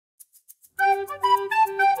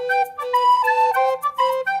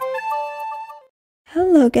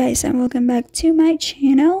Hello guys, and welcome back to my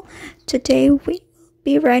channel. Today we will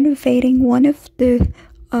be renovating one of the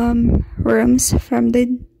rooms from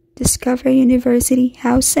the Discover University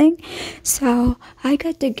housing. So I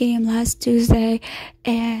got the game last Tuesday,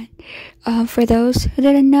 and for those who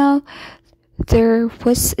didn't know, there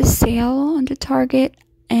was a sale on the Target,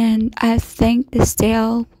 and I think the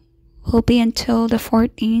sale will be until the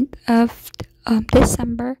 14th of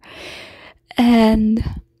December. And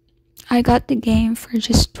I got the game for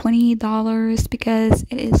just $20 because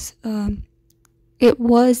it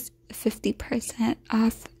was 50%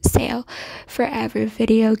 off sale for every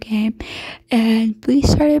video game. And we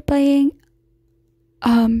started playing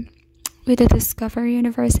with the Discover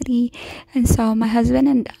University, and so my husband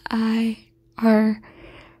and I are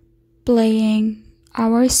playing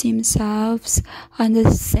our sim selves on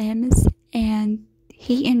the Sims, and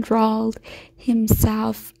he enrolled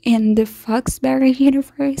himself in the Foxbury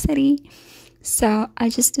University. So I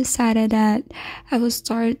just decided that I will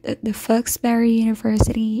start at the Foxbury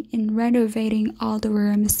University in renovating all the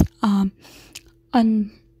rooms on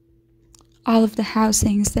all of the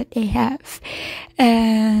housings that they have.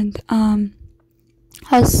 And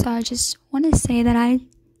also I just want to say that I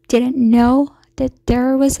didn't know that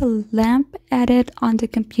there was a lamp added on the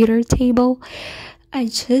computer table. I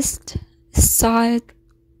just saw it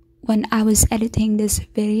when I was editing this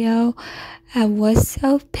video. I was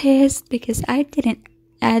so pissed because I didn't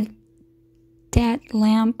add that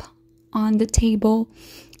lamp on the table,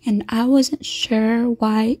 and I wasn't sure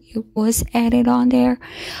why it was added on there.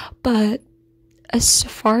 But as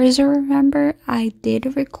far as I remember, I did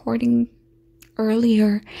a recording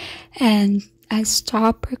earlier and I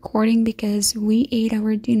stopped recording because we ate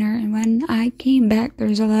our dinner, and when I came back,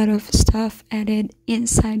 there's a lot of stuff added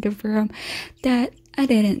inside the room that I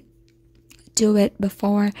didn't do it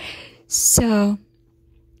before. So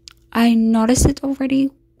I noticed it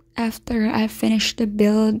already after I finished the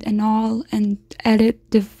build and all and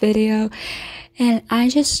edit the video, and I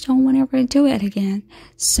just don't want to ever do it again.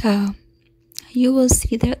 So you will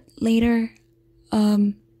see that later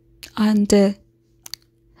on the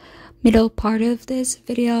middle part of this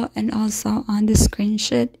video, and also on the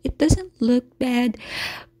screenshot. It doesn't look bad,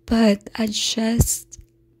 but I just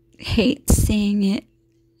hate seeing it,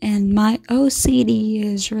 and my OCD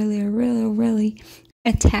is really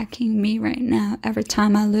attacking me right now every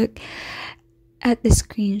time I look at the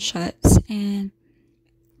screenshots. And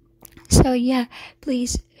so yeah,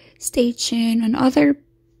 please stay tuned on other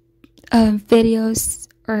videos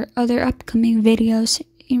or other upcoming videos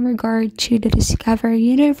in regard to the Discover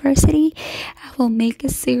University. I will make a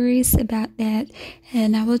series about that,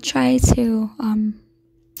 and I will try to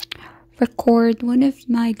record one of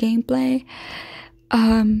my gameplay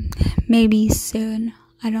maybe soon.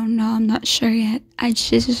 I don't know, I'm not sure yet. I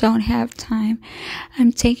just don't have time.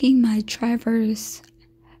 I'm taking my driver's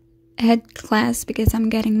ed class because I'm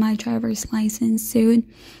getting my driver's license soon,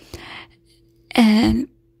 and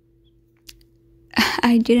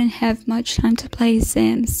I didn't have much time to play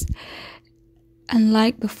Sims,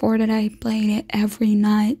 unlike before that I played it every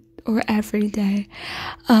night or every day.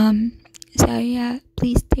 So yeah,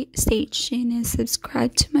 please stay tuned and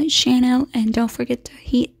subscribe to my channel, and don't forget to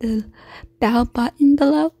hit the bell button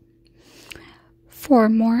below for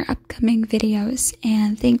more upcoming videos.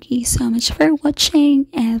 And thank you so much for watching,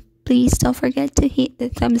 and please don't forget to hit the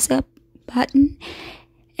thumbs up button,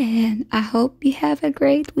 and I hope you have a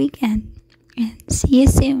great weekend, and see you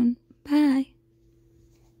soon. Bye.